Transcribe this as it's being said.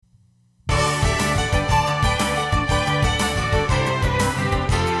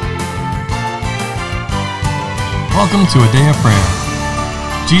Welcome to a day of prayer.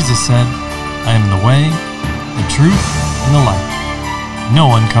 Jesus said, I am the way, the truth, and the life. No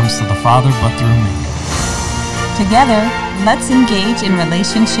one comes to the Father but through me. Together, let's engage in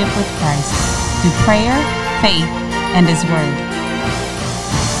relationship with Christ through prayer, faith, and His Word.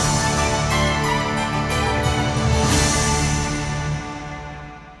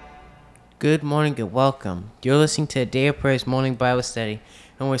 Good morning and welcome. You're listening to a Day of Prayer's morning Bible study,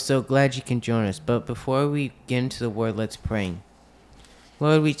 and we're so glad you can join us. But before we get into the Word, let's pray.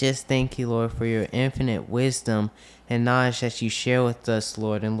 Lord, we just thank you, Lord, for your infinite wisdom and knowledge that you share with us,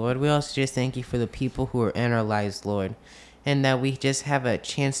 Lord. And Lord, we also just thank you for the people who are in our lives, Lord, and that we just have a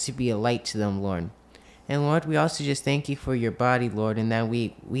chance to be a light to them, Lord. And Lord, we also just thank you for your body, Lord, and that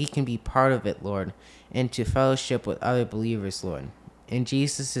we can be part of it, Lord, and to fellowship with other believers, Lord. In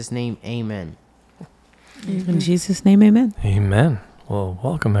Jesus' name, amen. In Jesus' name, amen. Amen. Well,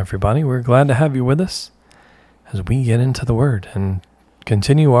 welcome everybody. We're glad to have you with us as we get into the Word and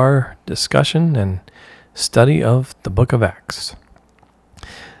continue our discussion and study of the book of Acts.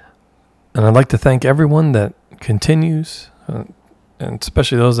 And I'd like to thank everyone that continues, and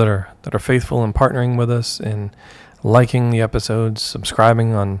especially those that are faithful in partnering with us and liking the episodes,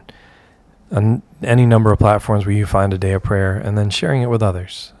 subscribing on any number of platforms where you find a day of prayer, and then sharing it with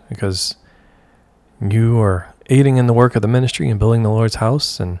others, because you are aiding in the work of the ministry and building the Lord's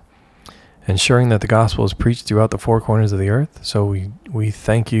house and ensuring that the gospel is preached throughout the four corners of the earth. So we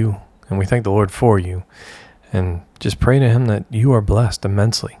thank you, and we thank the Lord for you, and just pray to Him that you are blessed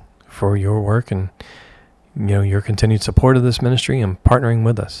immensely for your work and your continued support of this ministry and partnering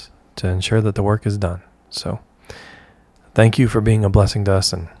with us to ensure that the work is done. So thank you for being a blessing to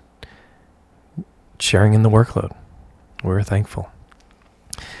us and sharing in the workload. We're thankful.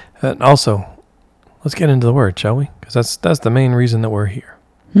 And also, let's get into the Word, shall we? Because that's the main reason that we're here.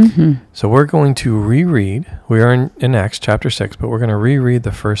 Mm-hmm. So we're going to reread. We are in Acts chapter 6, but we're going to reread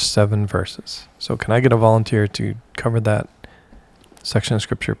the first 7 verses. So can I get a volunteer to cover that section of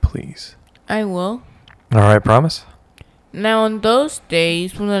Scripture, please? I will. All right, promise? Now in those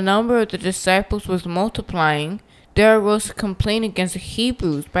days, when the number of the disciples was multiplying, there arose a complaint against the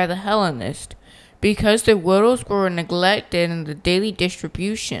Hebrews by the Hellenists, because their widows were neglected in the daily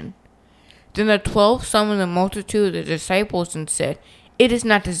distribution. Then the 12 summoned the multitude of the disciples and said, It is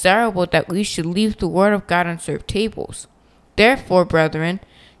not desirable that we should leave the word of God and serve tables. Therefore, brethren,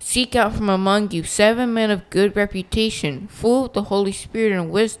 seek out from among you 7 men of good reputation, full of the Holy Spirit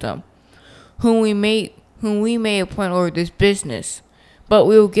and wisdom, whom we may appoint over this business. But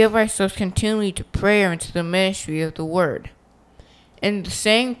we will give ourselves continually to prayer and to the ministry of the word. And the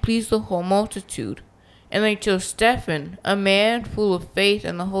saying pleased the whole multitude. And they chose Stephen, a man full of faith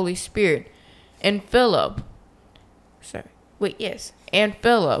and the Holy Spirit, and Philip,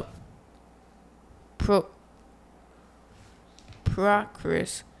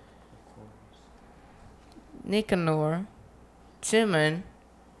 Procrus, Nicanor, Timon,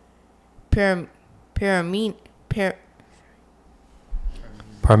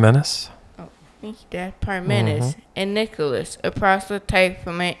 Parmenas, Mm-hmm. and Nicholas, a proselyte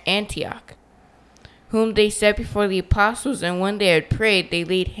from Antioch, whom they set before the apostles, and when they had prayed, they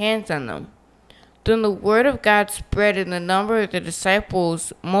laid hands on them. Then the word of God spread, and the number of the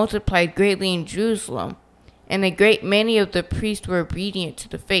disciples multiplied greatly in Jerusalem, and a great many of the priests were obedient to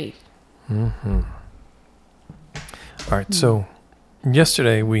the faith. Mm-hmm. All right, so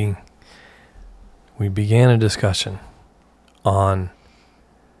yesterday we began a discussion on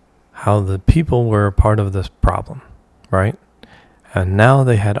how the people were a part of this problem, right? And now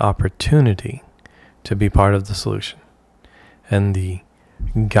they had opportunity to be part of the solution. And the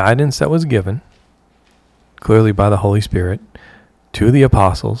guidance that was given, clearly by the Holy Spirit, to the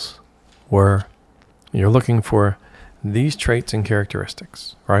apostles were, you're looking for these traits and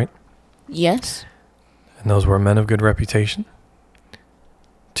characteristics, right? Yes. And those were men of good reputation.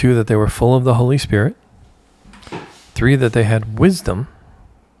 2, that they were full of the Holy Spirit. 3, that they had wisdom.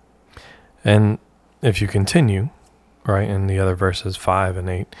 And if you continue, right, in the other verses 5 and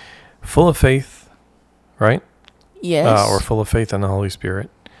 8, full of faith, right? Yes. Or full of faith in the Holy Spirit.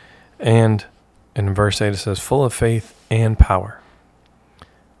 And in verse 8 it says full of faith and power,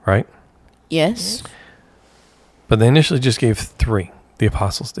 right? Yes. But they initially just gave 3, the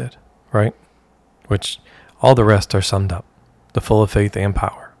apostles did, right? Which all the rest are summed up, the full of faith and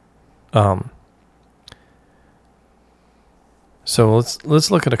power. So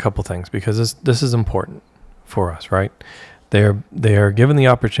let's look at a couple things, because this is important for us, right? They are given the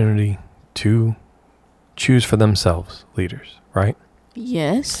opportunity to choose for themselves leaders, right?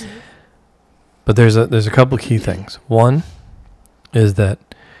 Yes. But there's a couple key things. One is that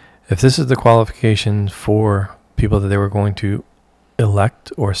if this is the qualifications for people that they were going to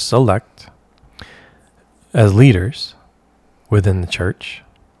elect or select as leaders within the church,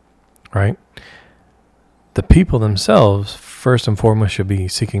 right? The people themselves, first and foremost, should be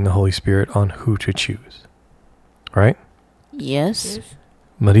seeking the Holy Spirit on who to choose, right? Yes.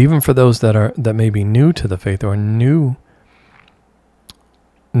 But even for those that may be new to the faith or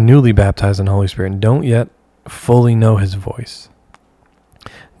newly baptized in the Holy Spirit and don't yet fully know His voice,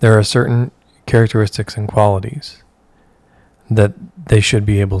 there are certain characteristics and qualities that they should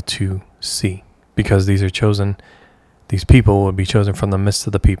be able to see, because these people will be chosen from the midst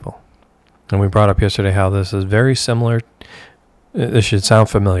of the people. And we brought up yesterday how this is very similar, this should sound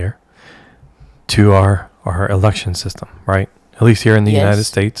familiar, to our election system, right? At least here in the United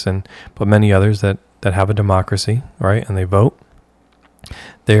States, but many others that have a democracy, right? And they vote.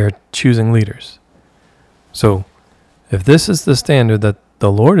 They are choosing leaders. So if this is the standard that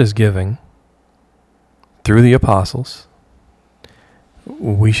the Lord is giving through the apostles,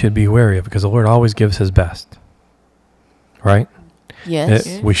 we should be wary of it, because the Lord always gives His best, right?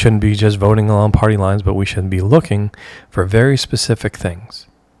 Yes. We shouldn't be just voting along party lines, but we should be looking for very specific things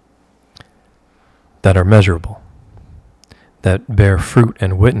that are measurable, that bear fruit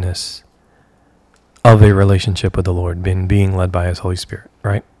and witness of a relationship with the Lord, being led by His Holy Spirit,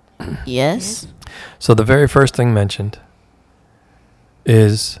 right? Yes. So the very first thing mentioned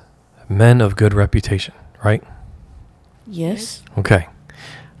is men of good reputation, right? Yes. Okay.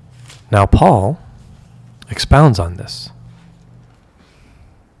 Now Paul expounds on this,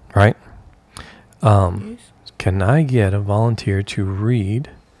 right? Can I get a volunteer to read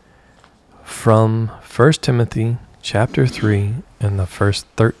from 1 Timothy chapter 3 and the first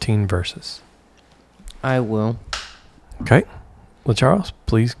 13 verses? I will. Okay. Well, Charles,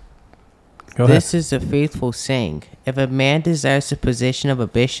 please go ahead. This is a faithful saying. If a man desires the position of a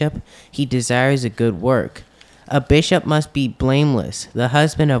bishop, he desires a good work. A bishop must be blameless, the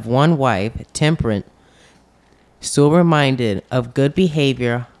husband of one wife, temperate, sober-minded, of good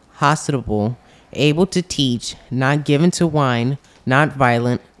behavior, hospitable, able to teach, not given to wine, not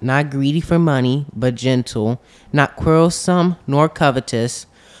violent, not greedy for money, but gentle, not quarrelsome, nor covetous,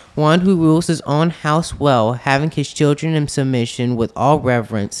 one who rules his own house well, having his children in submission with all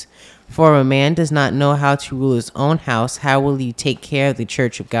reverence. For if a man does not know how to rule his own house, how will he take care of the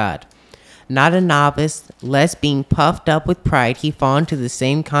church of God? Not a novice, lest being puffed up with pride he fall into the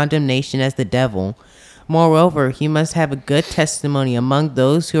same condemnation as the devil. Moreover, he must have a good testimony among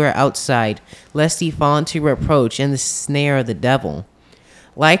those who are outside, lest he fall into reproach and the snare of the devil.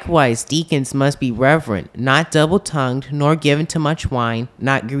 Likewise, deacons must be reverent, not double-tongued, nor given to much wine,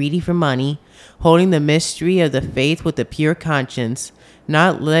 not greedy for money, holding the mystery of the faith with a pure conscience,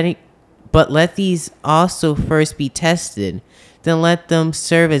 but let these also first be tested. Then let them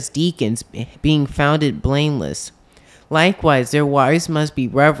serve as deacons, being founded blameless. Likewise, their wives must be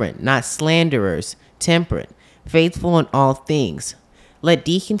reverent, not slanderers, temperate, faithful in all things. Let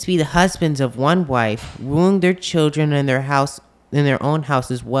deacons be the husbands of one wife, ruling their children in their own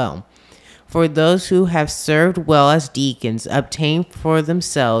house as well. For those who have served well as deacons obtain for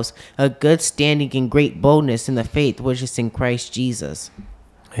themselves a good standing and great boldness in the faith which is in Christ Jesus.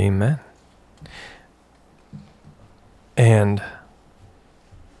 Amen. And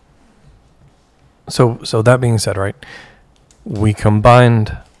so that being said, right, we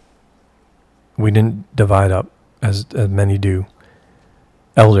didn't divide up as many do,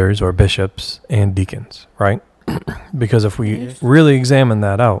 elders or bishops and deacons, right? Because if we really examine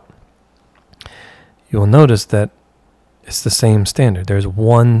that out, you'll notice that it's the same standard. There's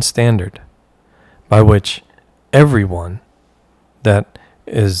one standard by which everyone that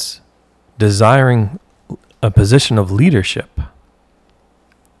is desiring a position of leadership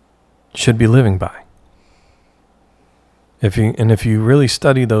should be living by. If you really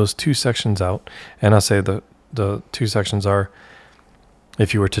study those two sections out, and I'll say the two sections are,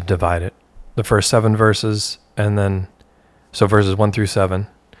 if you were to divide it, the first 7 verses, and then, so verses 1 through 7,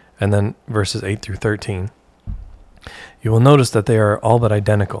 and then verses 8 through 13, you will notice that they are all but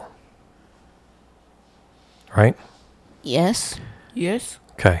identical. Right? Yes. Yes.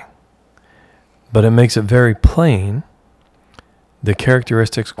 Okay. But it makes it very plain the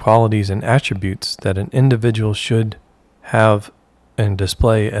characteristics, qualities, and attributes that an individual should have and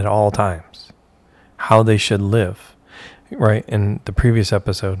display at all times. How they should live. Right? In the previous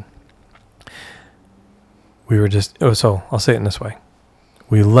episode, so I'll say it in this way.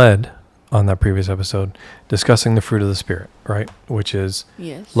 We led on that previous episode discussing the fruit of the Spirit, right? Which is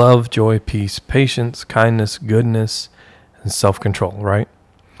love, joy, peace, patience, kindness, goodness, and self-control, right?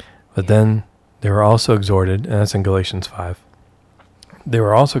 But then they were also exhorted, and that's in Galatians 5, they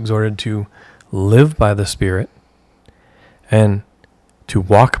were also exhorted to live by the Spirit and to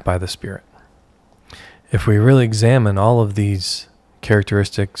walk by the Spirit. If we really examine all of these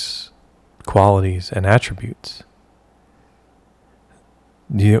characteristics, qualities, and attributes,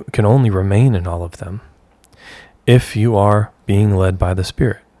 you can only remain in all of them if you are being led by the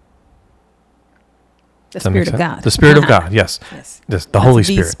Spirit. The Spirit of God. The Spirit of God, yes. Yes. The Holy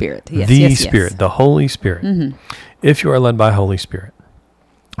The Spirit. Spirit. Yes, the yes, Spirit, yes. the Holy Spirit. Mm-hmm. If you are led by Holy Spirit,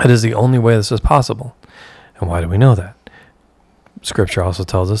 it is the only way this is possible. And why do we know that? Scripture also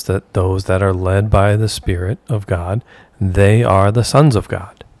tells us that those that are led by the Spirit of God, they are the sons of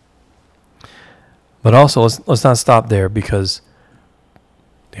God. But also, let's not stop there, because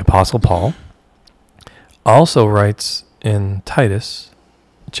the Apostle Paul also writes in Titus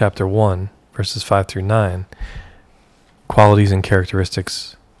chapter 1, verses 5 through 9, qualities and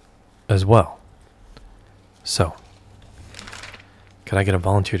characteristics as well. So, could I get a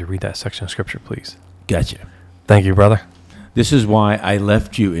volunteer to read that section of Scripture, please? Gotcha. Thank you, brother. This is why I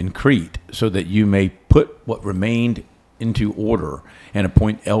left you in Crete, so that you may put what remained into order and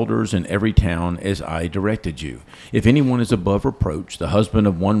appoint elders in every town as I directed you. If anyone is above reproach, the husband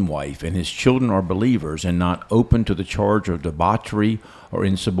of one wife, and his children are believers and not open to the charge of debauchery or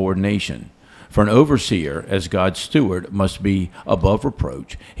insubordination. For an overseer, as God's steward, must be above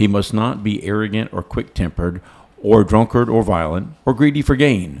reproach. He must not be arrogant or quick-tempered, or drunkard or violent, or greedy for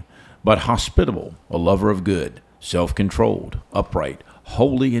gain, but hospitable, a lover of good, self-controlled, upright,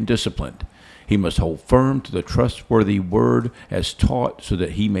 holy, and disciplined. He must hold firm to the trustworthy word as taught, so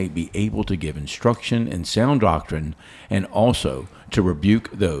that he may be able to give instruction in sound doctrine, and also to rebuke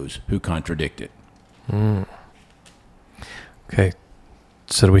those who contradict it. Okay,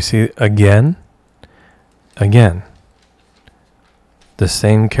 so do we see again, the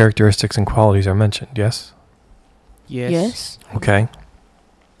same characteristics and qualities are mentioned, yes? Yes. Okay.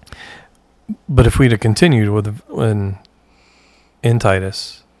 But if we'd have continued with in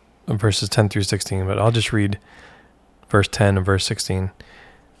Titus, verses 10 through 16, but I'll just read verse 10 and verse 16.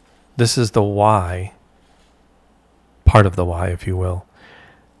 This is the why, part of the why, if you will,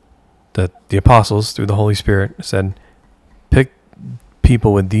 that the apostles, through the Holy Spirit, said, pick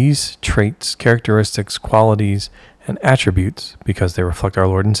people with these traits, characteristics, qualities, and attributes, because they reflect our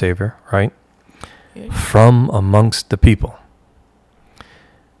Lord and Savior, right? Yes. From amongst the people.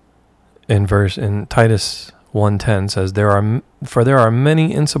 In Titus 1:10 says, there are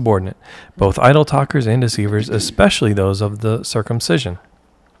many insubordinate, both idle talkers and deceivers, especially those of the circumcision.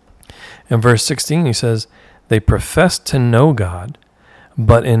 In verse 16 he says, they profess to know God,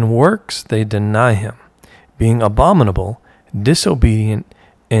 but in works they deny him, being abominable, disobedient,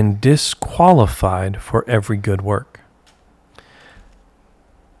 and disqualified for every good work.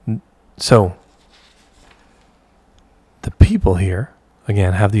 So, the people here,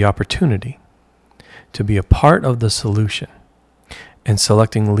 again, have the opportunity to be a part of the solution in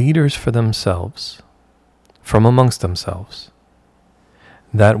selecting leaders for themselves, from amongst themselves,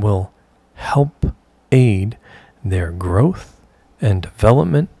 that will help aid their growth and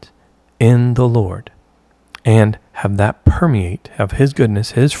development in the Lord, and have that permeate, have his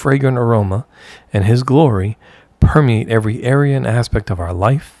goodness, his fragrant aroma, and his glory permeate every area and aspect of our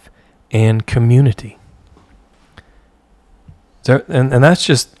life and community. So, and that's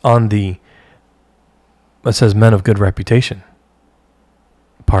just on the, it says men of good reputation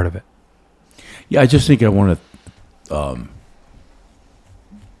part of it. Yeah, I just think I want to,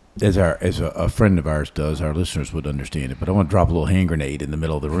 as a friend of ours does, our listeners would understand it, but I want to drop a little hand grenade in the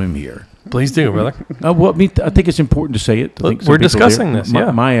middle of the room here. Please do, brother. Well, I think it's important to say it. I think some We're people discussing there- this, yeah.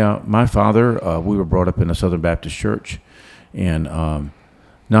 My father, we were brought up in a Southern Baptist church, and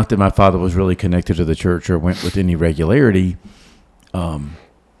not that my father was really connected to the church or went with any regularity,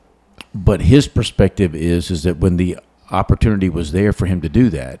 but his perspective is that when the opportunity was there for him to do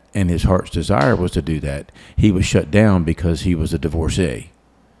that, and his heart's desire was to do that, he was shut down because he was a divorcee.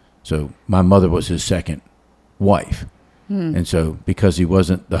 So my mother was his second wife. And so because he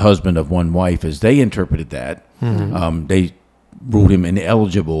wasn't the husband of one wife, as they interpreted that, they ruled him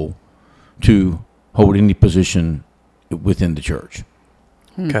ineligible to hold any position within the church.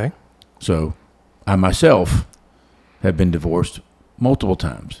 Okay. So I myself have been divorced multiple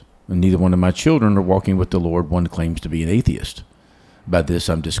times, and neither one of my children are walking with the Lord. One claims to be an atheist. By this,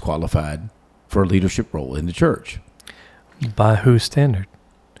 I'm disqualified for a leadership role in the church. By whose standard?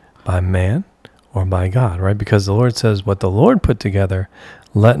 By man or by God, right? Because the Lord says, what the Lord put together,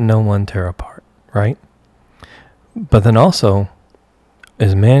 let no one tear apart, right? But then also,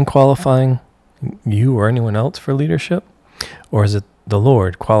 is man qualifying you or anyone else for leadership? Or is it the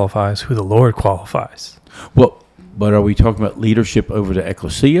Lord qualifies who the Lord qualifies? Well, but are we talking about leadership over the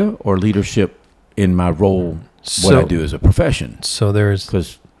ecclesia or leadership in my role what I do as a profession. So there's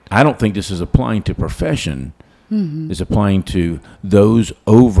Because I don't think this is applying to profession. It's applying to those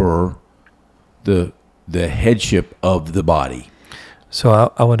over the headship of the body.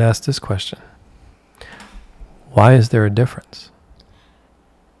 So I would ask this question. Why is there a difference?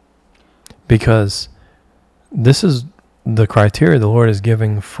 Because this is the criteria the Lord is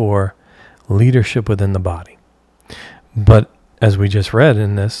giving for leadership within the body. But as we just read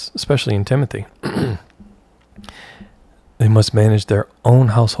in this, especially in Timothy, they must manage their own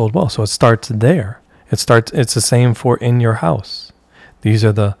household well. So it starts there. It's the same for in your house. These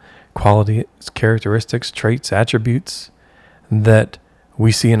are the qualities, characteristics, traits, attributes that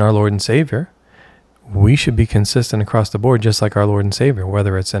we see in our Lord and Savior. We should be consistent across the board, just like our Lord and Savior,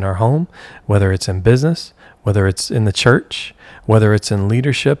 whether it's in our home, whether it's in business, whether it's in the church, whether it's in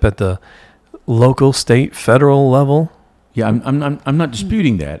leadership at the local, state, federal level. Yeah, I'm not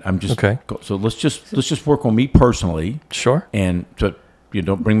disputing that. I'm just Okay. So let's just work on me personally. Sure. And so you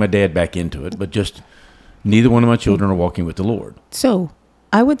don't bring my dad back into it, but just neither one of my children are walking with the Lord. So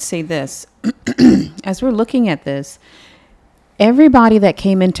I would say this, as we're looking at this, everybody that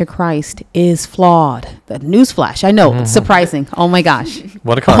came into Christ is flawed. The newsflash. I know, it's surprising. Oh my gosh.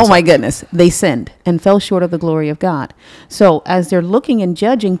 What a concept. Oh my goodness. They sinned and fell short of the glory of God. So as they're looking and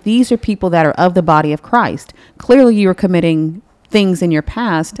judging, these are people that are of the body of Christ. Clearly you're committing things in your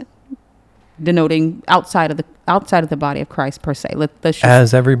past denoting outside of the body of Christ per se. Let's just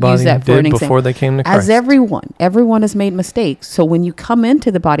As everybody use that for an did before example. they came to Christ. As everyone has made mistakes. So when you come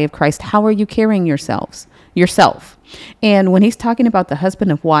into the body of Christ, how are you carrying yourself? And when he's talking about the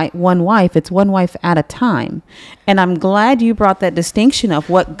husband of one wife, it's one wife at a time. And I'm glad you brought that distinction of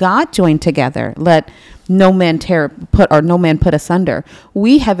what God joined together. Let no man put asunder.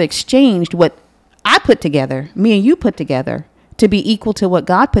 We have exchanged what I put together, me and you put together, to be equal to what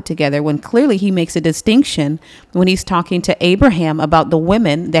God put together, when clearly he makes a distinction when he's talking to Abraham about the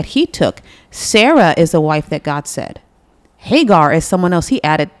women that he took. Sarah is a wife that God said. Hagar is someone else he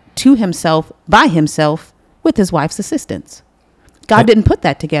added to himself by himself with his wife's assistance. God didn't put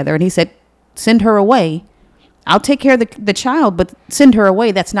that together. And he said, send her away. I'll take care of the child, but send her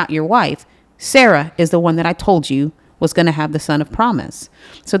away. That's not your wife. Sarah is the one that I told you was going to have the son of promise.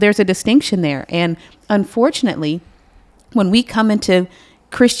 So there's a distinction there. And unfortunately, when we come into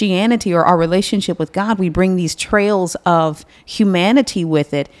Christianity or our relationship with God, we bring these trails of humanity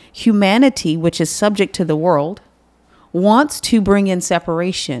with it. Humanity, which is subject to the world, wants to bring in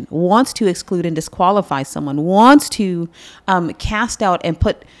separation, wants to exclude and disqualify someone, wants to cast out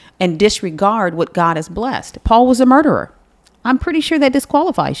and disregard what God has blessed. Paul was a murderer. I'm pretty sure that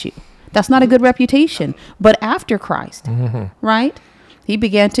disqualifies you. That's not a good reputation. But after Christ, right? He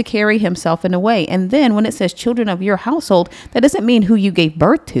began to carry himself in a way. And then when it says children of your household, that doesn't mean who you gave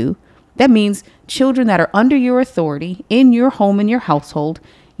birth to. That means children that are under your authority in your home, in your household,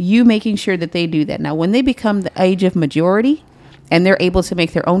 you making sure that they do that. Now, when they become the age of majority and they're able to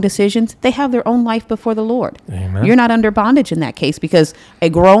make their own decisions, they have their own life before the Lord. Amen. You're not under bondage in that case because a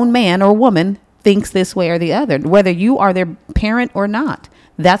grown man or woman thinks this way or the other, whether you are their parent or not.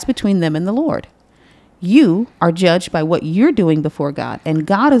 That's between them and the Lord. You are judged by what you're doing before God, and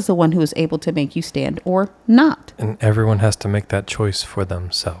God is the one who is able to make you stand or not. And everyone has to make that choice for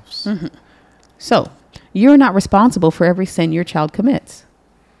themselves. So you're not responsible for every sin your child commits.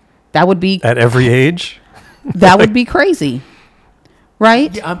 That would be At every age? that would be crazy,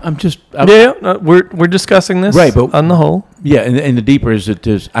 right? Yeah, We're discussing this Right, but- on the whole. Yeah, and the deeper is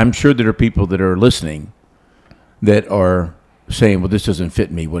that I'm sure there are people that are listening that are saying, well, this doesn't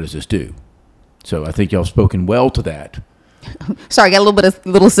fit me. What does this do? So I think y'all spoken well to that. Sorry, I got a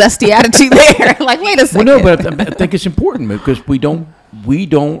little zesty attitude there. Like, wait a Well, second. no, but I think it's important because we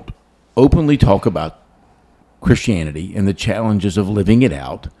don't openly talk about Christianity and the challenges of living it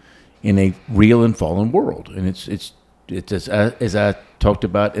out in a real and fallen world. And it's as I talked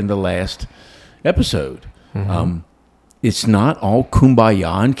about in the last episode. It's not all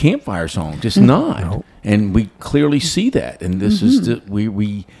kumbaya and campfire songs. It's not. No. And we clearly see that. And this is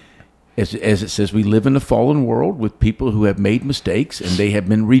we as it says, we live in a fallen world with people who have made mistakes and they have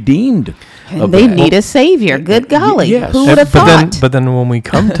been redeemed. And they need a savior. Good golly. yes. Who would have thought? But then when we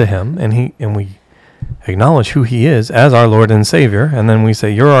come to him and we acknowledge who he is as our Lord and Savior, and then we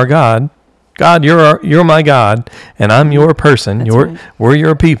say, "You're our God. God, you're my God, and I'm your person. That's right. We're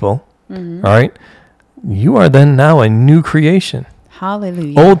your people." All right? You are then now a new creation.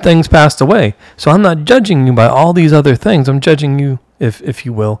 Hallelujah. Old things passed away. So I'm not judging you by all these other things. I'm judging you, if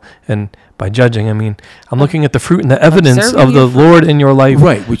you will. And by judging, I mean, I'm looking at the fruit and the evidence Observing of the your fruit. Lord in your life.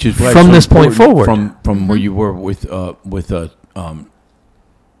 Right, which is why from it's so this point important forward. from where you were with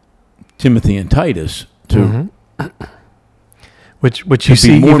Timothy and Titus to which you to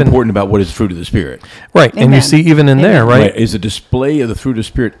see be more even important about what is the fruit of the Spirit. right, and you Amen. see even in there, Amen. right? Is a display of the fruit of the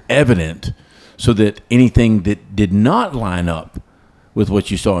Spirit evident, so that anything that did not line up with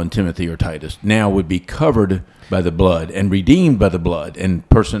what you saw in Timothy or Titus now would be covered by the blood and redeemed by the blood, and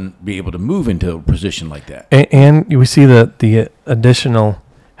person be able to move into a position like that. And we see the additional,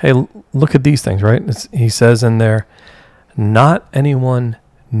 hey, look at these things, right? He says in there, not anyone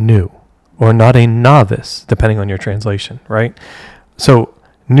new, or not a novice, depending on your translation, right? So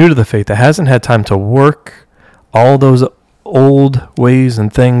new to the faith that hasn't had time to work all those old ways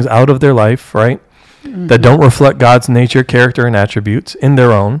and things out of their life, right? That don't reflect God's nature, character, and attributes in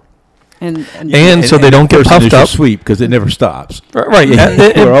their own. And So they don't get puffed up. Sweep, because it never stops. Right.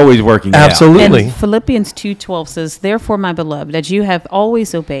 We're always working. Absolutely. And Philippians 2:12 says, "Therefore, my beloved, as you have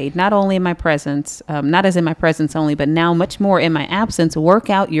always obeyed, not only in my presence, not as in my presence only, but now much more in my absence, work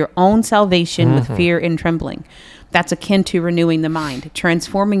out your own salvation with fear and trembling." That's akin to renewing the mind,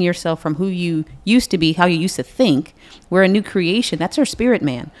 transforming yourself from who you used to be, how you used to think. We're a new creation. That's our spirit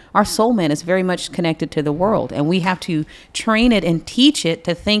man. Our soul man is very much connected to the world, and we have to train it and teach it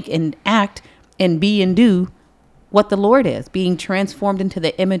to think and act and be and do what the Lord is, being transformed into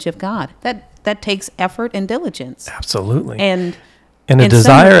the image of God. That takes effort and diligence. Absolutely. And a in some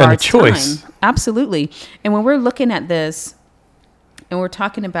desire and a regards, choice. time. Absolutely. And when we're looking at this, and we're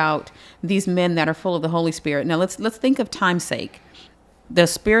talking about these men that are full of the Holy Spirit. Now let's think of time's sake. The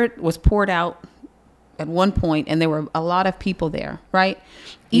Spirit was poured out at one point, and there were a lot of people there, right?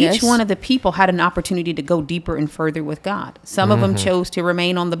 Each Yes. one of the people had an opportunity to go deeper and further with God. Some of them chose to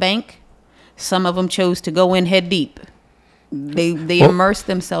remain on the bank. Some of them chose to go in head deep. They immersed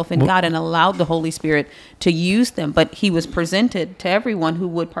themselves in God and allowed the Holy Spirit to use them. But he was presented to everyone who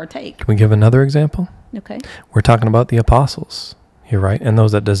would partake. Can we give another example? Okay. We're talking about the apostles here, right? And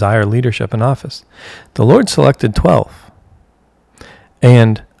those that desire leadership and office. The Lord selected 12.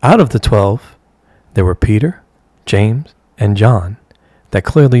 And out of the 12, there were Peter, James, and John that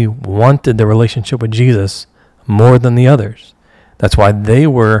clearly wanted the relationship with Jesus more than the others. That's why they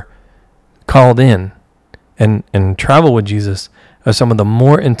were called in and travel with Jesus are some of the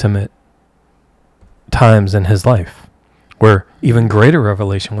more intimate times in his life where even greater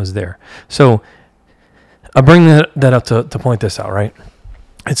revelation was there. So I bring that up to point this out, right?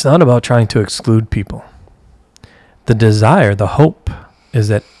 It's not about trying to exclude people. The desire, the hope is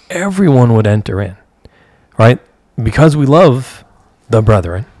that everyone would enter in, right? Because we love the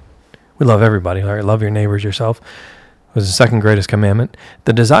brethren. We love everybody, right? Love your neighbors, yourself. It was the second greatest commandment.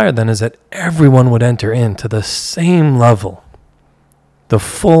 The desire then is that everyone would enter into the same level, the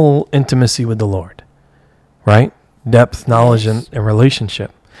full intimacy with the Lord, right? Depth, knowledge, and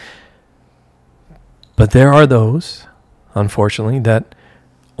relationship. But there are those, unfortunately, that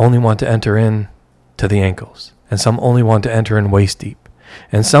only want to enter in to the ankles. And some only want to enter in waist deep.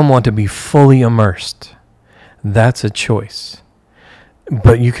 And some want to be fully immersed. That's a choice.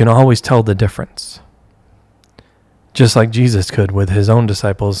 But you can always tell the difference. Just like Jesus could with his own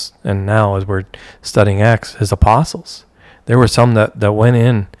disciples, and now as we're studying Acts, his apostles. There were some that went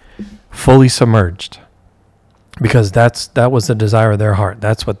in fully submerged. Because that was the desire of their heart.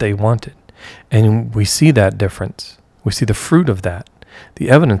 That's what they wanted. And we see that difference. We see the fruit of that, the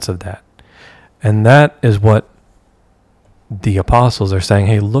evidence of that. And that is what the apostles are saying,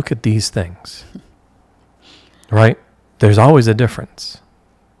 hey, look at these things. Right? There's always a difference.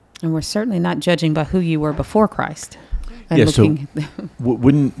 And we're certainly not judging by who you were before Christ. And Yeah, so looking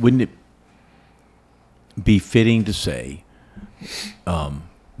wouldn't it be fitting to say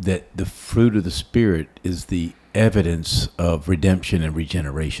that the fruit of the Spirit is the evidence of redemption and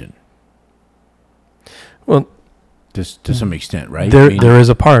regeneration? Well, to some extent, right? there is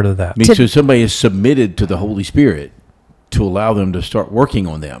a part of that. So somebody is submitted to the Holy Spirit to allow them to start working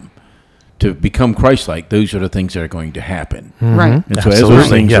on them, to become Christ-like. Those are the things that are going to happen. Right. And so as those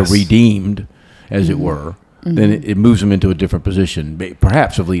things are redeemed, as it were, then it moves them into a different position,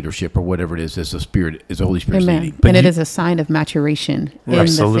 perhaps of leadership or whatever it is as the Holy Spirit's Amen. leading. And it is a sign of maturation in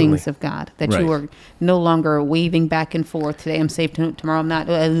the things of God, that you are no longer waving back and forth. Today I'm saved, tomorrow I'm not.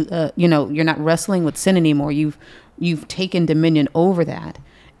 You're not wrestling with sin anymore. You've taken dominion over that.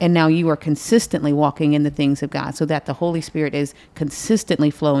 And now you are consistently walking in the things of God, so that the Holy Spirit is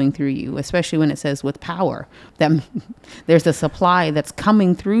consistently flowing through you, especially when it says with power, that there's a supply that's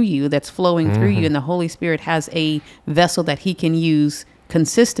coming through you, that's flowing through you, and the Holy Spirit has a vessel that he can use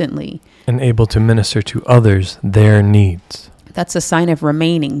consistently. And able to minister to others their needs. That's a sign of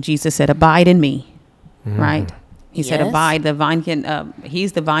remaining. Jesus said, abide in me, right? He said, abide. The vine can,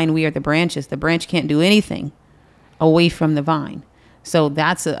 he's the vine, we are the branches. The branch can't do anything away from the vine. So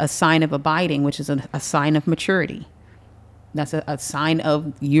that's a sign of abiding, which is a sign of maturity. That's a sign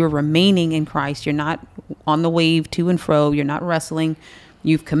of you're remaining in Christ. You're not on the wave to and fro. You're not wrestling.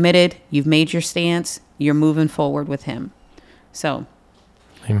 You've committed. You've made your stance. You're moving forward with him. So.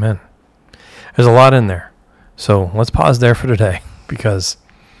 Amen. There's a lot in there. So let's pause there for today, because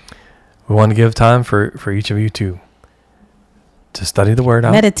we want to give time for each of you to study the word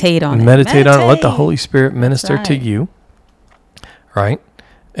out. Meditate on it. Meditate on it. Let the Holy Spirit minister to right. you. Right?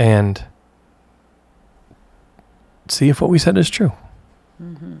 And see if what we said is true.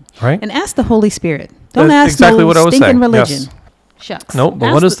 Right? And ask the Holy Spirit. Don't That's ask exactly no what I was stinking saying. religion. Yes. Shucks. Nope, but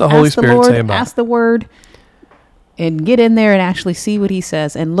Ask what does the Holy ask Spirit Lord, say about ask the word and get in there and actually see what he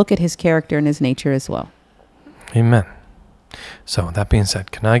says and look at his character and his nature as well. Amen. So that being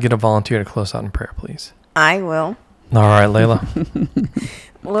said, can I get a volunteer to close out in prayer, please? I will. All right, Layla.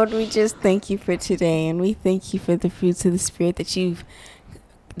 Lord, we just thank you for today, and we thank you for the fruits of the Spirit that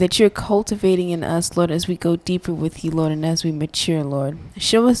you're cultivating in us, Lord, as we go deeper with you, Lord, and as we mature, Lord.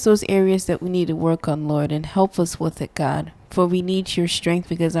 Show us those areas that we need to work on, Lord, and help us with it, God. For we need your strength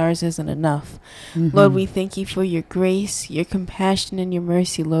because ours isn't enough. Lord, we thank you for your grace, your compassion, and your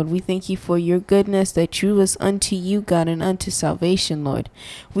mercy, Lord. We thank you for your goodness that drew us unto you, God, and unto salvation, Lord.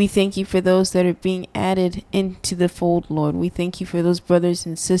 We thank you for those that are being added into the fold, Lord. We thank you for those brothers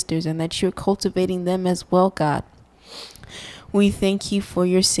and sisters and that you're cultivating them as well, God. We thank you for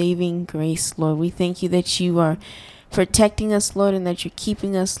your saving grace, Lord. We thank you that you are protecting us, Lord, and that you're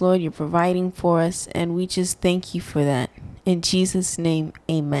keeping us, Lord. You're providing for us, and we just thank you for that. In Jesus' name,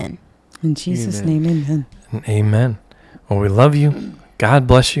 amen. In Jesus' name, amen. And amen. Well, we love you. God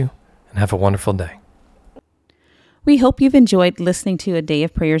bless you, and have a wonderful day. We hope you've enjoyed listening to a Day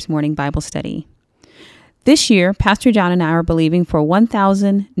of Prayers morning Bible study. This year, Pastor John and I are believing for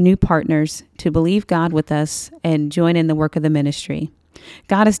 1,000 new partners to believe God with us and join in the work of the ministry.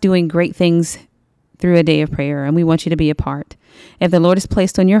 God is doing great things through a day of prayer, and we want you to be a part. If the Lord has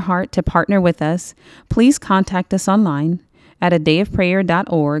placed on your heart to partner with us, please contact us online at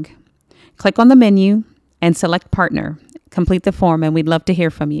adayofprayer.org. Click on the menu and select partner. Complete the form, and we'd love to hear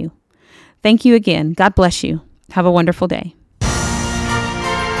from you. Thank you again. God bless you. Have a wonderful day.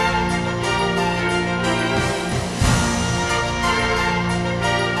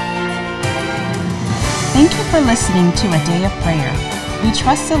 Thank you for listening to A Day of Prayer. We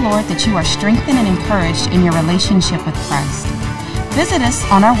trust the Lord that you are strengthened and encouraged in your relationship with Christ. Visit us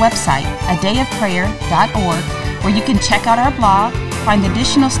on our website, adayofprayer.org, where you can check out our blog, find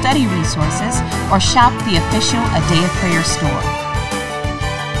additional study resources, or shop the official A Day of Prayer store.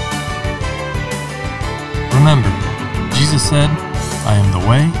 Remember, Jesus said, I am the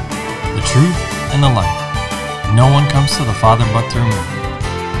way, the truth, and the life. No one comes to the Father but through me.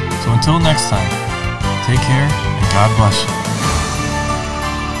 So until next time, take care and God bless you.